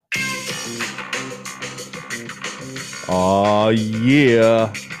Oh,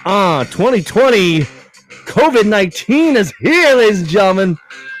 yeah. 2020. COVID-19 is here, ladies and gentlemen.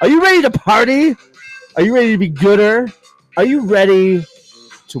 Are you ready to party? Are you ready to be gooder? Are you ready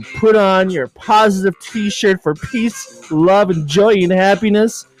to put on your positive t-shirt for peace, love, and joy and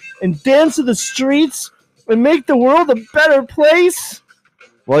happiness and dance in the streets and make the world a better place?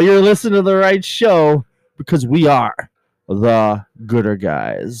 Well, you're listening to the right show because we are the Gooder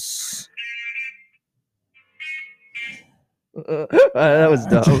Guys. That was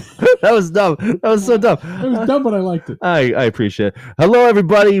dumb. That was dumb. That was so dumb. It was dumb, but I liked it. I appreciate it. Hello,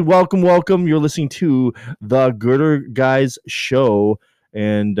 everybody. Welcome. You're listening to the Girder Guys show.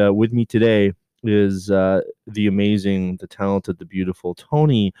 And with me today is the amazing, the talented, the beautiful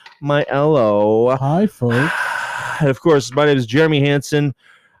Tony Maiello. Hi, folks. And of course, my name is Jeremy Hansen.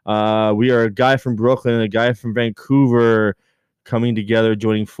 We are a guy from Brooklyn and a guy from Vancouver coming together,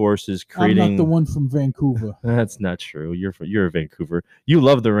 joining forces, creating. I'm not the one from Vancouver. That's not true. You're a Vancouver. You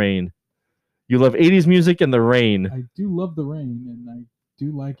love the rain. You love 80s music and the rain. I do love the rain, and I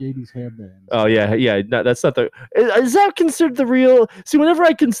do like 80s hair bands. Oh, yeah. No, that's not the... Is that considered the real... See, whenever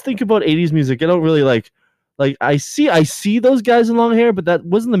I can think about 80s music, I don't really like... Like, I see those guys in long hair, but that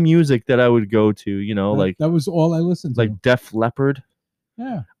wasn't the music that I would go to, you know? That was all I listened to. Like Def Leppard.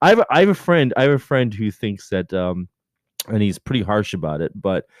 Yeah. I have a friend who thinks that... and he's pretty harsh about it,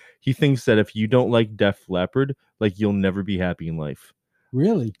 but he thinks that if you don't like Def Leppard, like, you'll never be happy in life.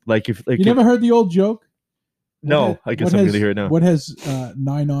 Really? Like, if like you never heard the old joke? No, I guess I'm going to hear it now. What has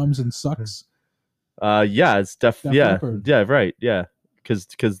 9 arms and sucks? Yeah, it's Def Leppard. Yeah, right, yeah. Because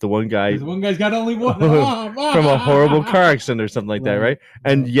the one guy's got only one arm from a horrible car accident or something like that, right?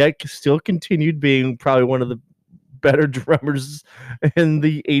 And yet still continued being probably one of the better drummers in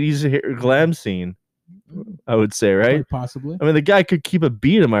the 80s glam scene. I would say, right? Quite possibly. I mean, the guy could keep a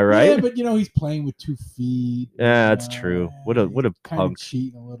beat. Am I right? Yeah, but he's playing with 2 feet. Yeah, that's true. What a punk!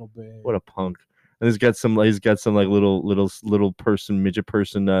 Cheating a little bit. What a punk! And he's got some like little person, midget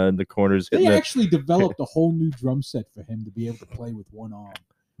person in the corners. They actually developed a whole new drum set for him to be able to play with one arm.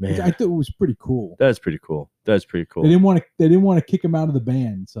 Man, I thought it was pretty cool. That's pretty cool. They didn't want to kick him out of the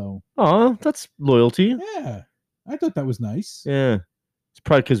band, so. Oh, that's loyalty. Yeah, I thought that was nice. Yeah. It's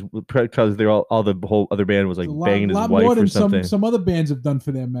probably because they're all the whole other band was like banging his wife more than or something. Some other bands have done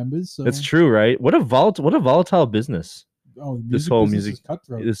for their members. So. That's true, right? What a volatile business. Oh, this whole music,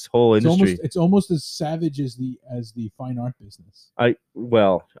 cutthroat. This whole industry. It's almost as savage as the fine art business. I'm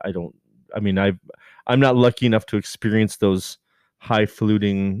not lucky enough to experience those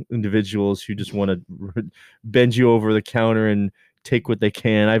highfalutin individuals who just want to bend you over the counter and take what they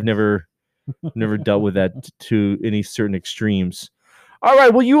can. I've never dealt with that to any certain extremes. All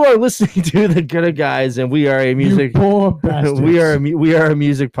right, well, you are listening to the Good Guys, and we are a music. You poor bastards. We are a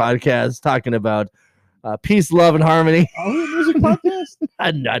music podcast talking about peace, love, and harmony. Are we a music podcast?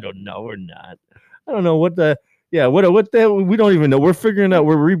 I don't know. We're not. I don't know what the. Yeah, what the. We don't even know. We're figuring out.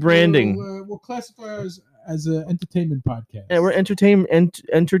 We're rebranding. We'll classify ours as an entertainment podcast. Yeah, we're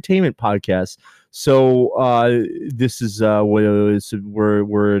entertainment podcast. So this is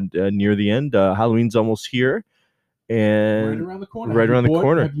we're near the end. Halloween's almost here. And right around the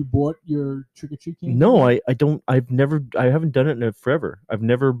corner. Have you bought your trick-or-treat candy? No, I don't. I haven't done it in forever. I've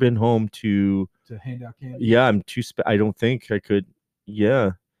never been home to hand out candy. Yeah, I'm too. I don't think I could.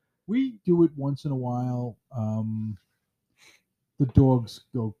 Yeah, we do it once in a while. The dogs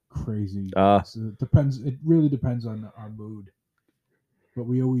go crazy. So it depends. It really depends on our mood. But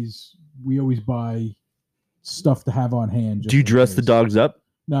we always buy stuff to have on hand. Do you dress the dogs up?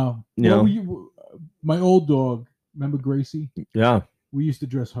 No. No. My old dog. Remember Gracie? Yeah. We used to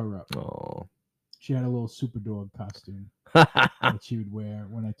dress her up. Oh. She had a little super dog costume that she would wear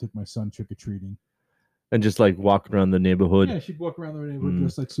when I took my son trick-or-treating. And just like walking around the neighborhood. Yeah, she'd walk around the neighborhood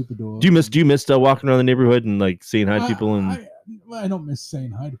dressed like super dog. Do you miss walking around the neighborhood and like saying hi to people? And I don't miss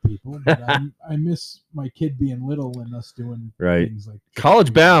saying hi to people, but I miss my kid being little and us doing things like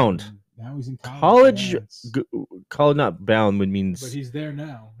college bound. Now he's in college. College not bound means. But he's there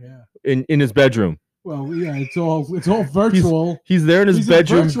now. Yeah. In his bedroom. Well, yeah, it's all virtual. He's there in his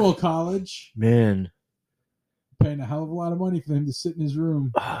bedroom. In virtual college. Man, paying a hell of a lot of money for him to sit in his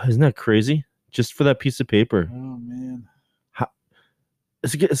room. Isn't that crazy? Just for that piece of paper. Oh man,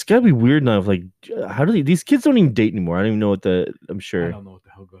 it's gotta be weird now. Like, how do these kids don't even date anymore? I don't even know what I'm sure. I don't know what the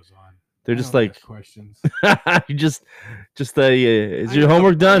hell goes on. They're just like questions. you just is your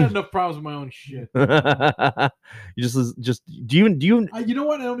homework done? I had enough problems with my own shit. You just do you you know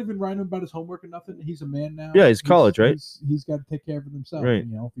what? I don't even write him about his homework or nothing. He's a man now. Yeah, he's college, right? He's got to take care of it himself. Right.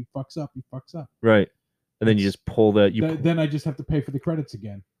 If he fucks up, he fucks up. Right. And then you just pull that. Then I just have to pay for the credits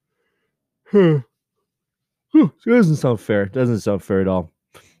again. It doesn't sound fair. It doesn't sound fair at all.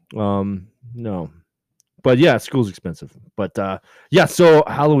 No. But yeah, school's expensive. But yeah, so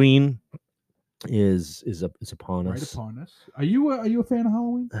Halloween is upon Right us. upon us. Are you a fan of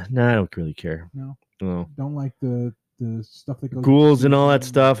Halloween? Nah, I don't really care. No. No. Don't like the stuff that goes Ghouls and all that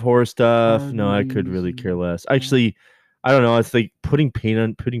stuff, horror stuff. horror No, I could really movies care and- less. Actually, I don't know. It's like putting paint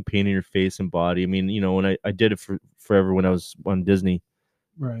on your face and body. I mean, when I did it for forever when I was on Disney.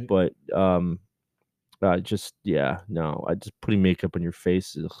 Right. But just no. I just putting makeup on your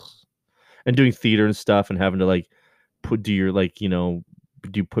face, and doing theater and stuff, and having to like put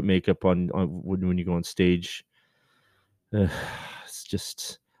makeup on when you go on stage. It's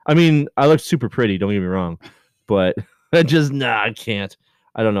just. I mean, I look super pretty. Don't get me wrong, but I just I can't.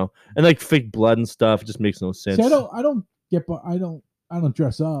 I don't know. And like fake blood and stuff, it just makes no sense. See, I don't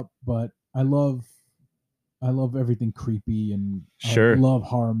dress up, but I love everything creepy, and Sure. I love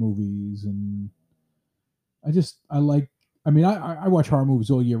horror movies, and I like. I mean, I watch horror movies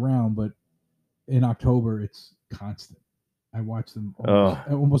all year round, but in October it's constant. I watch them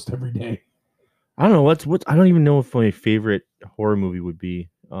almost every day. I don't know what I don't even know if my favorite horror movie would be.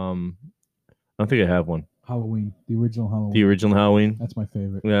 I don't think I have one. Halloween, the original Halloween. The original Halloween. That's my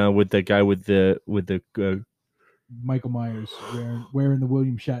favorite. Yeah, with that guy with the Michael Myers wearing the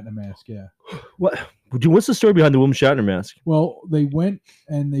William Shatner mask. Yeah. What's the story behind the William Shatner mask? Well, they went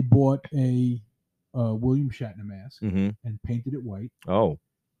and they bought a William Shatner mask and painted it white. Oh.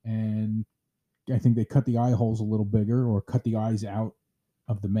 And I think they cut the eye holes a little bigger, or cut the eyes out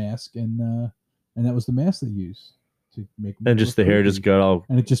of the mask, and that was the mask they used to make. And just the hair just got all.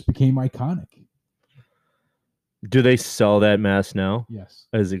 And it just became iconic. Do they sell that mask now? Yes.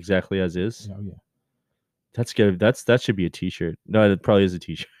 As exactly as is? Oh yeah. That's good. That should be a T-shirt. No, it probably is a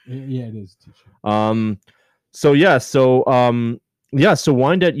T-shirt. Yeah, it is a T-shirt. So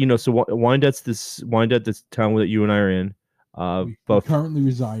Wyandotte, this town that you and I are in. We about currently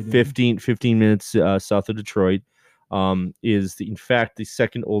reside in 15 minutes south of Detroit. Is in fact the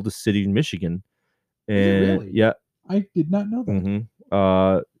second oldest city in Michigan. And is it really? Yeah. I did not know that.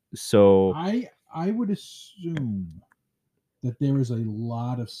 Mm-hmm. So I would assume that there is a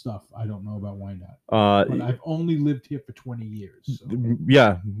lot of stuff I don't know about Wyandotte. But I've only lived here for 20 years. So.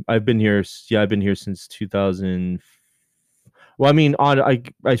 Yeah, I've been here. Yeah, I've been here since 2000. Well, I mean, I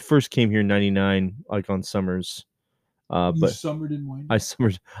first came here in '99, like on summers. You but summered in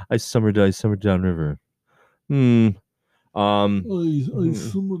Wyandotte? I summered downriver. I summered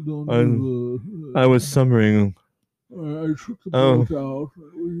downriver. I was summering. I took the boat out.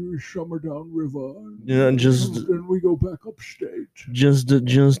 We summer downriver. Yeah, just then we go back upstate. Just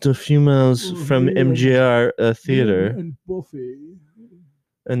a few miles from MJR Theater and Buffy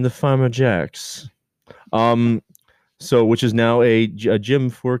and the Farmer Jacks. So which is now a gym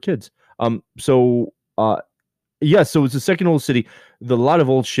for kids. So it's the second oldest city. A lot of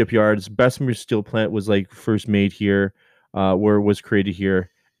old shipyards. Bessemer Steel Plant was like first made here, where it was created here.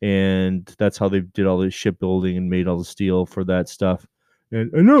 And that's how they did all the shipbuilding and made all the steel for that stuff.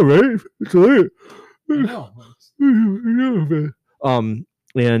 And I know, right? It's hilarious.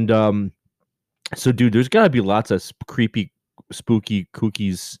 So dude, there's got to be lots of creepy, spooky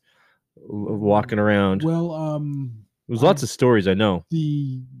cookies walking around. Well, there's lots of stories I know.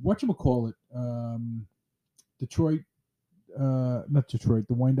 The whatchamacallit, Detroit, not Detroit,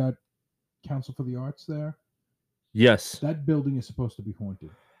 the Wyandotte Council for the Arts there. Yes. That building is supposed to be haunted.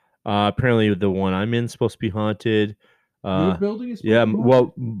 Apparently the one I'm in is supposed to be haunted. Your building is supposed to be haunted?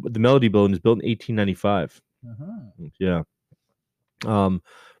 Well, the Melody Building is built in 1895. Yeah.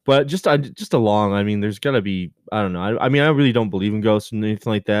 But just along, I mean, there's got to be, I don't know. I mean, I really don't believe in ghosts and anything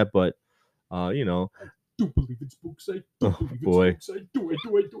like that, but I don't believe in spooks. I don't believe in boy. spooks. I do.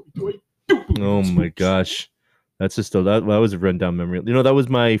 Oh my gosh. That's just that was a rundown memory. That was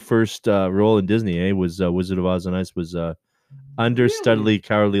my first role in Disney. Was Wizard of Oz on Ice. Was Understudy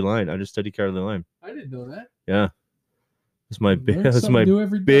Cowardly Lion. Understudy Cowardly Lion. I didn't know that. Yeah, that was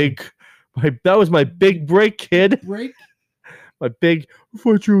my big break, kid. Break. My big. I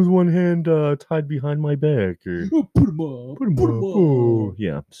thought you was one hand tied behind my back. Or put him up. Oh,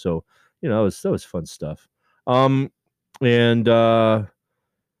 yeah. So that was fun stuff.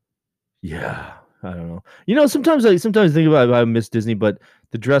 Yeah. I don't know. Sometimes I think about I miss Disney, but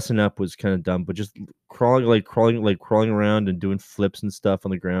the dressing up was kind of dumb. But just crawling around and doing flips and stuff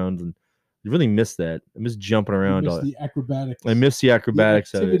on the ground, and I really miss that. I miss jumping around. I miss the acrobatics. I miss the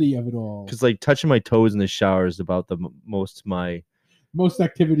acrobatics activity of it all. Because like touching my toes in the shower is about the most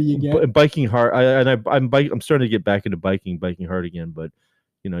activity you get. Biking hard. I'm starting to get back into biking hard again. But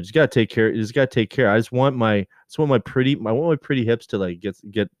Just gotta take care. You just gotta take care. I want my pretty hips to like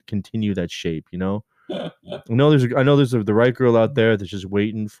continue that shape. I know there's the right girl out there that's just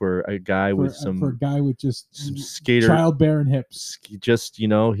waiting for a guy with for a guy with just some skater childbearing hips. Just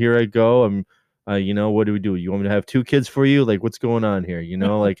here I go. I'm, what do we do? You want me to have 2 kids for you? Like, what's going on here?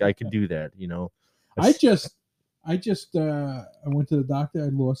 Like I could do that. I went to the doctor. I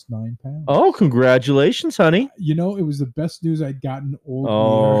lost 9 pounds. Oh, congratulations, honey. It was the best news I'd gotten all year.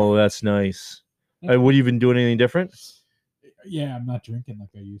 Oh, that's nice. What have you been doing? Anything different? Yeah, I'm not drinking like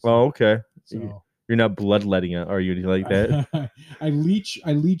I used to. Oh, okay. So you're not bloodletting it, are you? Like that? I leech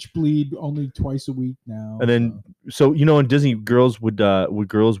bleed only twice a week now. And then, so in Disney, girls would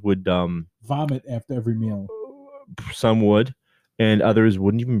vomit after every meal. Some would, and others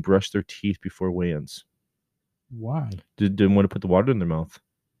wouldn't even brush their teeth before weigh-ins. Why? Didn't want to put the water in their mouth.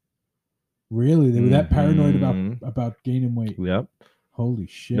 Really? They were that paranoid about gaining weight? Yep. Holy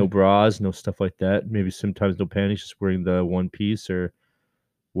shit. No bras, no stuff like that. Maybe sometimes no panties, just wearing the one piece or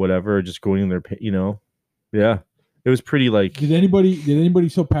whatever, or just going in their, Yeah. It was pretty like. Did anybody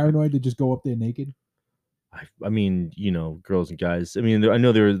so paranoid to just go up there naked? I mean, girls and guys. I mean, I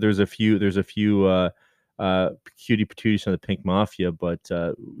know there's a few cutie patooties on the Pink Mafia, but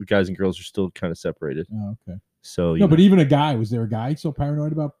guys and girls are still kind of separated. Oh, okay. So but even a guy, was there a guy so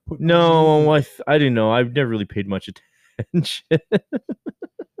paranoid about putting? No, I didn't know. I've never really paid much attention.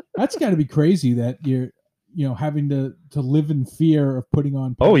 That's got to be crazy that you're having to live in fear of putting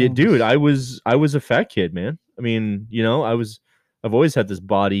on pounds. Oh yeah, dude. I was a fat kid, man. I mean, I've always had this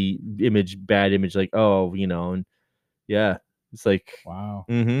bad image, like, and yeah, it's like, wow.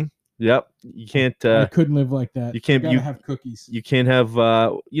 Mm-hmm. Yep. You can't. I couldn't live like that. You can't. You gotta have cookies. You can't have.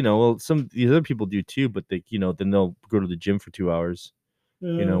 Well, some these other people do too, but they, then they'll go to the gym for 2 hours.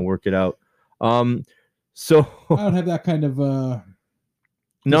 Work it out. So I don't have that kind of.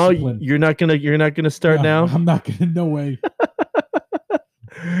 No, discipline. You're not gonna start now. I'm not gonna. No way.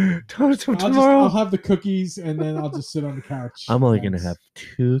 Tomorrow I'll have the cookies and then I'll just sit on the couch. I'm only gonna have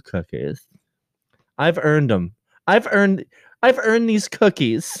 2 cookies. I've earned them. I've earned these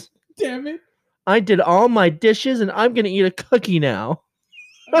cookies. Damn it! I did all my dishes and I'm gonna eat a cookie now.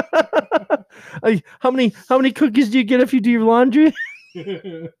 How many cookies do you get if you do your laundry?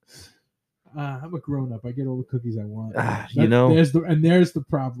 I'm a grown up. I get all the cookies I want. There's the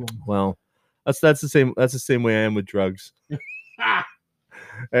problem. Well, that's the same. That's the same way I am with drugs.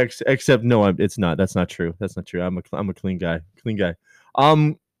 Except no, it's not. That's not true. That's not true. I'm a clean guy.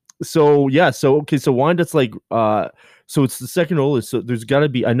 So yeah. So okay. So Wyandottes like so it's the second oldest. So there's got to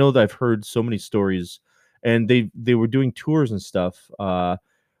be. I know that I've heard so many stories, and they were doing tours and stuff.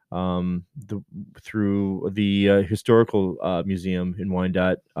 Through the historical museum in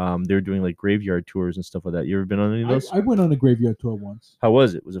Wyandotte. They're doing like graveyard tours and stuff like that. You ever been on any of those? I went on a graveyard tour once. How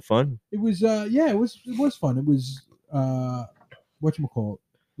was it? Was it fun? It was it was fun. It was whatchamacallit,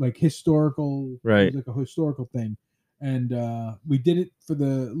 like historical, right? It was like a historical thing. And we did it for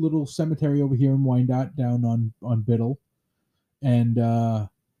the little cemetery over here in Wyandotte down on Biddle. And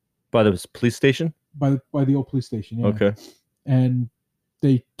by the police station? By the old police station, yeah. Okay. And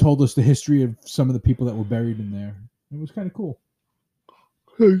they told us the history of some of the people that were buried in there. It was kind of cool.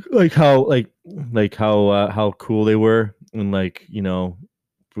 Like how cool they were, and like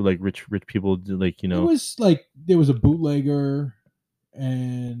for like rich people, like It was like there was a bootlegger,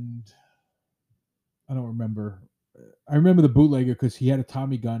 and I don't remember. I remember the bootlegger because he had a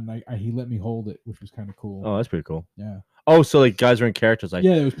Tommy gun. He let me hold it, which was kind of cool. Oh, that's pretty cool. Yeah. Oh, so like guys are in characters, like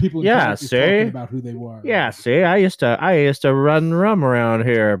there was people. Talking about who they were. Yeah, see, I used to run rum around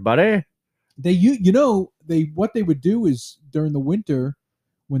here, buddy. What they would do is during the winter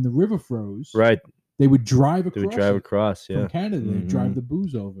when the river froze, right? They would drive across. Yeah, from Canada. They'd drive the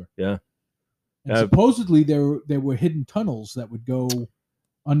booze over. Yeah. And supposedly there were hidden tunnels that would go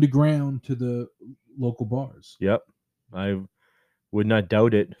underground to the local bars. Yep, I would not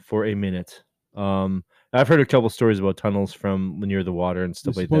doubt it for a minute. I've heard a couple stories about tunnels from near the water and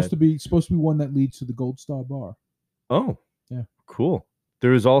stuff like that. Supposed to be one that leads to the Gold Star Bar. Oh, yeah, cool.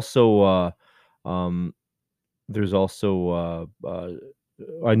 There's also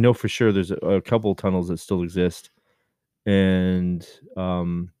I know for sure there's a couple tunnels that still exist, and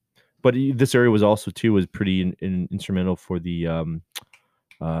but this area was pretty instrumental for the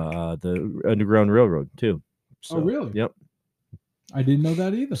Underground Railroad too. So, oh, really? Yep. I didn't know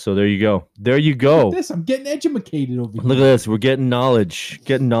that either. So there you go. Look at this, I'm getting educated over here. Look at this. We're getting knowledge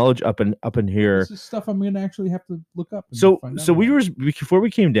up in here. This is stuff I'm going to actually have to look up. So before we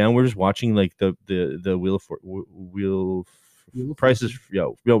came down, we were just watching like the Wheel Prices.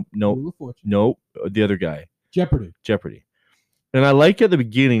 No, Wheel of Fortune. No, the other guy. Jeopardy. And I like at the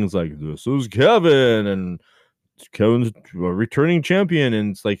beginning, it's like, this is Kevin, and Kevin's a returning champion,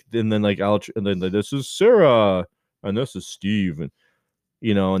 and it's like, and then like and then like, this is Sarah, and this is Steve, and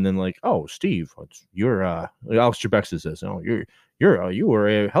and then like, oh, Steve, you're like Alex Trebek says, oh, you were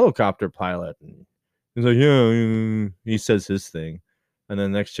a helicopter pilot, and he's like, yeah, yeah. He says his thing, and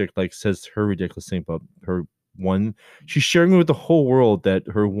then the next chick like says her ridiculous thing about her one. She's sharing with the whole world that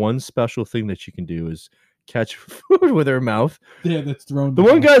her one special thing that she can do is catch food with her mouth. Yeah, that's thrown. The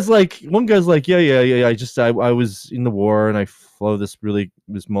one guy's like, yeah. I was in the war and I flew this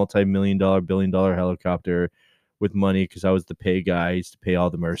multi-million-dollar, billion-dollar helicopter with money because I was the pay guy. I used to pay all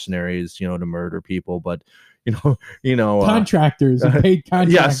the mercenaries, to murder people. But contractors and paid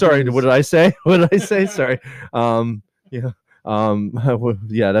contractors. Yeah, sorry. What did I say? What did I say? Sorry. Yeah.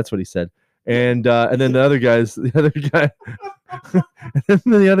 Yeah, that's what he said. And then the other guys, the other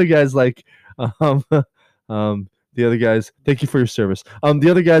guy's like, the other guys, thank you for your service. The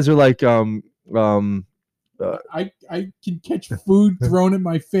other guys are like, I can catch food thrown in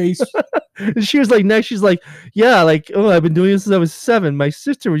my face. She was like, next, she's like, yeah, like, oh, I've been doing this since I was 7. My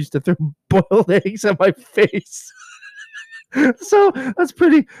sister used to throw boiled eggs at my face. So that's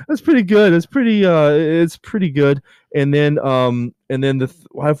pretty good. It's pretty good. And then I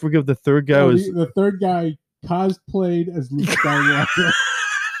forget the third guy was the third guy cosplayed as Luke Skywalker.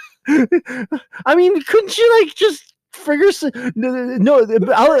 I mean, couldn't you like just figure no,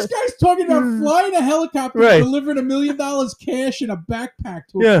 this guy's talking about flying a helicopter, right, delivering $1 million cash in a backpack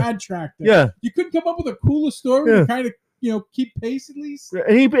to a contractor. Yeah, you couldn't come up with a cooler story to kind of keep pace at least.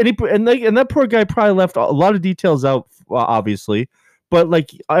 And that poor guy probably left a lot of details out, obviously, but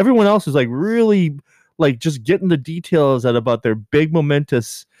like everyone else is like really like just getting the details out about their big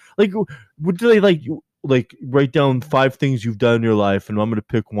momentous. Like, what do they like write down 5 things you've done in your life, and I'm going to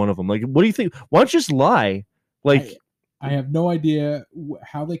pick one of them. Like, what do you think? Why don't you just lie? Like, I have no idea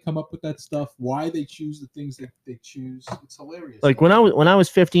how they come up with that stuff, why they choose the things that they choose. It's hilarious. Like when I was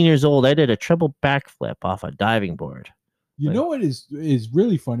 15 years old, I did a triple backflip off a diving board. You know what is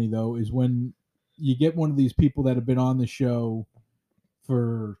really funny though is when you get one of these people that have been on the show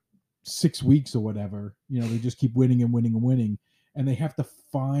for 6 weeks or whatever. They just keep winning and winning and winning, and they have to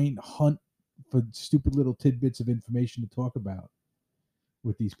hunt for stupid little tidbits of information to talk about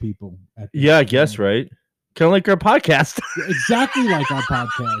with these people. Yeah, I guess, right? Kind of like our podcast. Exactly like our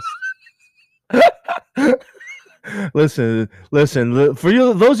podcast. Listen. For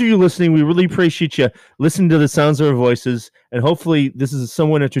you, those of you listening, we really appreciate you listening to the sounds of our voices, and hopefully, this is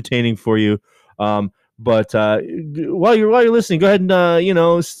somewhat entertaining for you. But while you're listening, go ahead and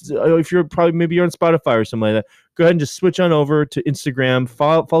if you're maybe you're on Spotify or something like that, go ahead and just switch on over to Instagram.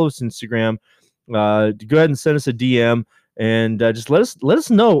 Follow us on Instagram. Go ahead and send us a DM. And just let us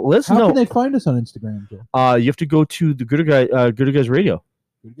know. How can they find us on Instagram, Joe? You have to go to the Good Guys Radio.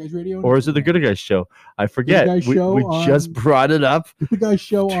 Good Guys Radio, or is it the Good Guys Show? I forget. We just brought it up. Good Guys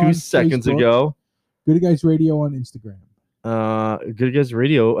Show 2 seconds ago. Good Guys Radio on Instagram. Good Guys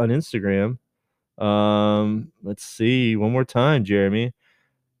Radio on Instagram. Let's see one more time, Jeremy.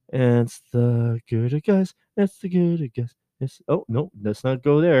 And it's the Good Guys. It's the Good Guys. Oh no, let's not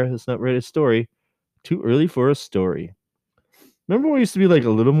go there. Let's not write a story. Too early for a story. Remember when we used to be like a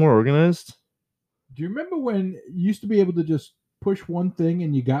little more organized? Do you remember when you used to be able to just push one thing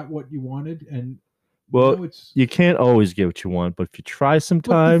and you got what you wanted? And you can't always get what you want, but if you try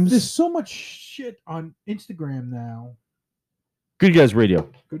sometimes. There's so much shit on Instagram now. Good Guys Radio.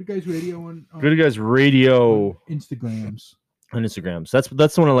 Good Guys Radio on Good Guys Radio on Instagrams. On Instagrams.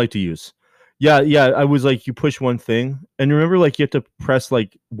 That's the one I like to use. Yeah. I was like, you push one thing, and remember, like you have to press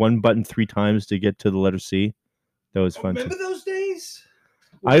like one button 3 times to get to the letter C. That was fun. Remember those days?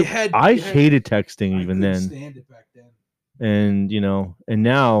 I hated texting even then. Stand it back then. And and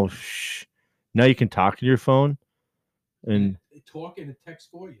now you can talk to your phone, and they talk and it text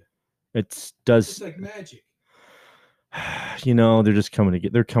for you. It's like magic. They're just coming to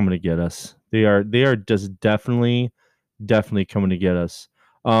get. They're coming to get us. They are just definitely coming to get us.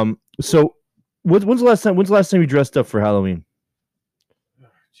 So when's the last time you dressed up for Halloween?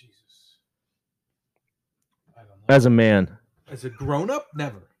 As a man. As a grown-up?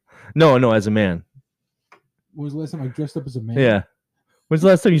 Never. No, as a man. When was the last time I dressed up as a man? Yeah. When's the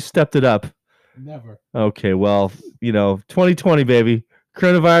last time you stepped it up? Never. Okay, well, 2020, baby.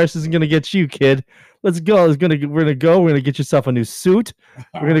 Coronavirus isn't going to get you, kid. Let's go. We're going to get yourself a new suit.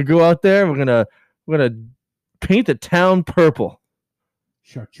 We're going to go out there. We're going to paint the town purple.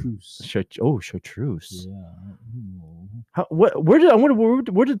 Chartreuse. Chartreuse. Yeah.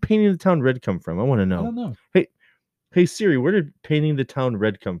 Where did painting the town red come from? I want to know. I don't know. Hey Siri, where did painting the town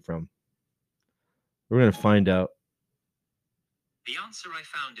red come from? We're gonna find out. The answer I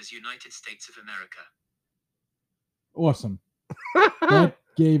found is United States of America. Awesome. That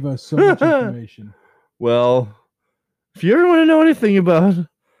gave us so much information. Well, if you ever want to know anything about,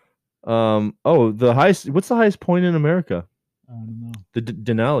 the highest. What's the highest point in America? I don't know. The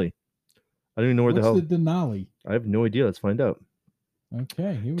Denali. I don't even know where What's the hell. the Denali? I have no idea. Let's find out.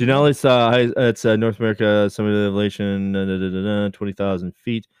 Okay. Here we go. Denali's it's North America summit elevation 20,000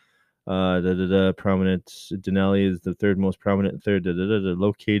 feet. Prominent. Denali is the third most prominent.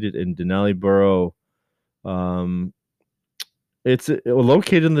 Located in Denali Borough. It's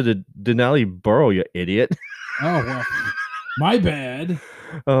located in the Denali Borough. You idiot. Oh well, my bad.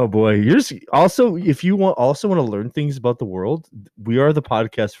 Oh boy, you're just, also, if you want to learn things about the world, we are the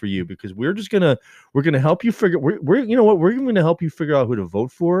podcast for you, because we're gonna help you figure. We're you know what, we're going to help you figure out who to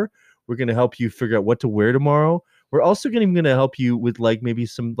vote for. We're going to help you figure out what to wear tomorrow. We're also going to help you with like maybe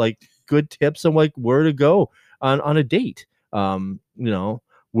some like good tips on like where to go on a date.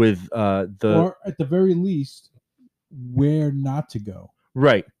 With or at the very least, where not to go,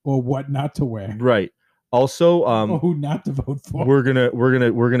 right, or what not to wear, right. Also, or who not to vote for. We're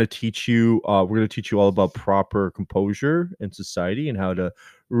gonna teach you all about proper composure in society and how to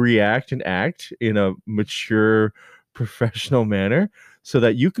react and act in a mature, professional manner, so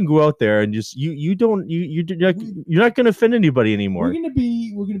that you can go out there and just you're not gonna offend anybody anymore. We're gonna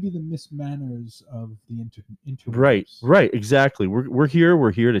be the Miss Manners of the interwebs. Right, exactly. We're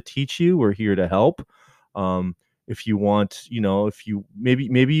here to teach you. We're here to help. If you want, if you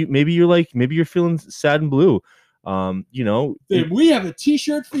maybe you're feeling sad and blue. Then we have a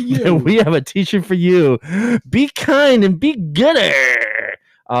T-shirt for you. We have a T-shirt for you. Be kind and be gooder.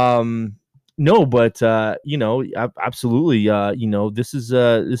 No, but absolutely. This is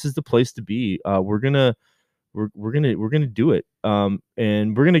the place to be. We're gonna do it.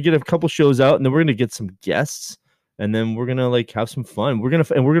 And we're gonna get a couple shows out, and then we're gonna get some guests, and then we're gonna like have some fun. We're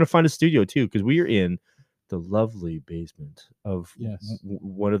gonna find a studio too, because we are in the lovely basement of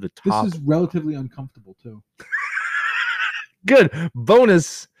one of the top. This is relatively uncomfortable too. Good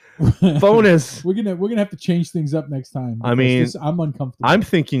bonus. We're gonna have to change things up next time. I mean, I'm uncomfortable. I'm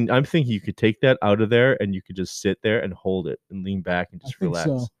thinking you could take that out of there and you could just sit there and hold it and lean back and just relax.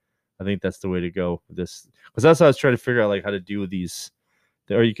 So. I think that's the way to go with this, because that's how I was trying to figure out like how to do these.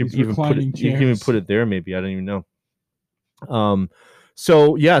 Or you can even put it there. Maybe I don't even know.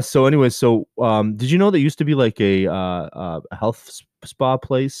 So anyway, did you know there used to be like a health spa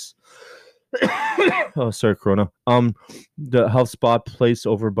place? Oh, sorry, Corona. The health spa place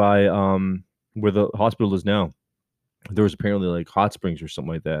over by where the hospital is now. There was apparently like hot springs or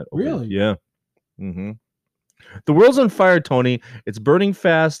something like that. Really? Yeah. Mm-hmm. The world's on fire, Tony. It's burning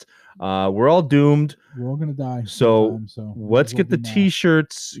fast. We're all doomed. We're all gonna die. So let's get the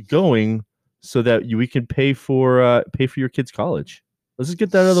T-shirts going so that we can pay for your kids' college. Let's just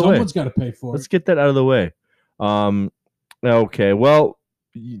get that out of the way. Someone's got to pay for it. Let's get that out of the way. Okay. Well,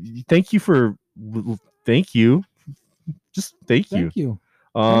 thank you. Just thank you. Thank you.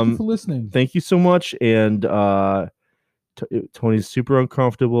 Thank you for listening. Thank you so much. And Tony's super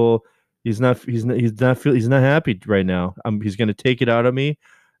uncomfortable. He's not happy right now. He's going to take it out of me.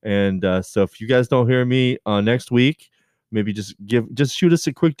 And so if you guys don't hear me next week, maybe just shoot us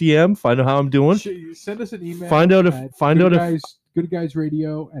a quick DM. Find out how I'm doing. Send us an email. Find out if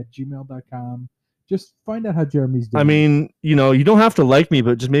goodguysradio@gmail.com. Just find out how Jeremy's doing. I mean, you don't have to like me,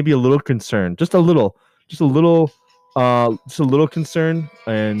 but just maybe a little concern, just a little concern.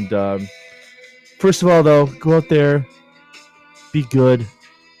 And first of all, though, go out there, be good,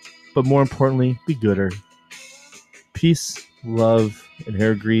 but more importantly, be gooder. Peace, love, and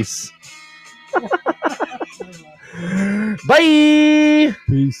hair grease. Bye.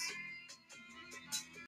 Peace.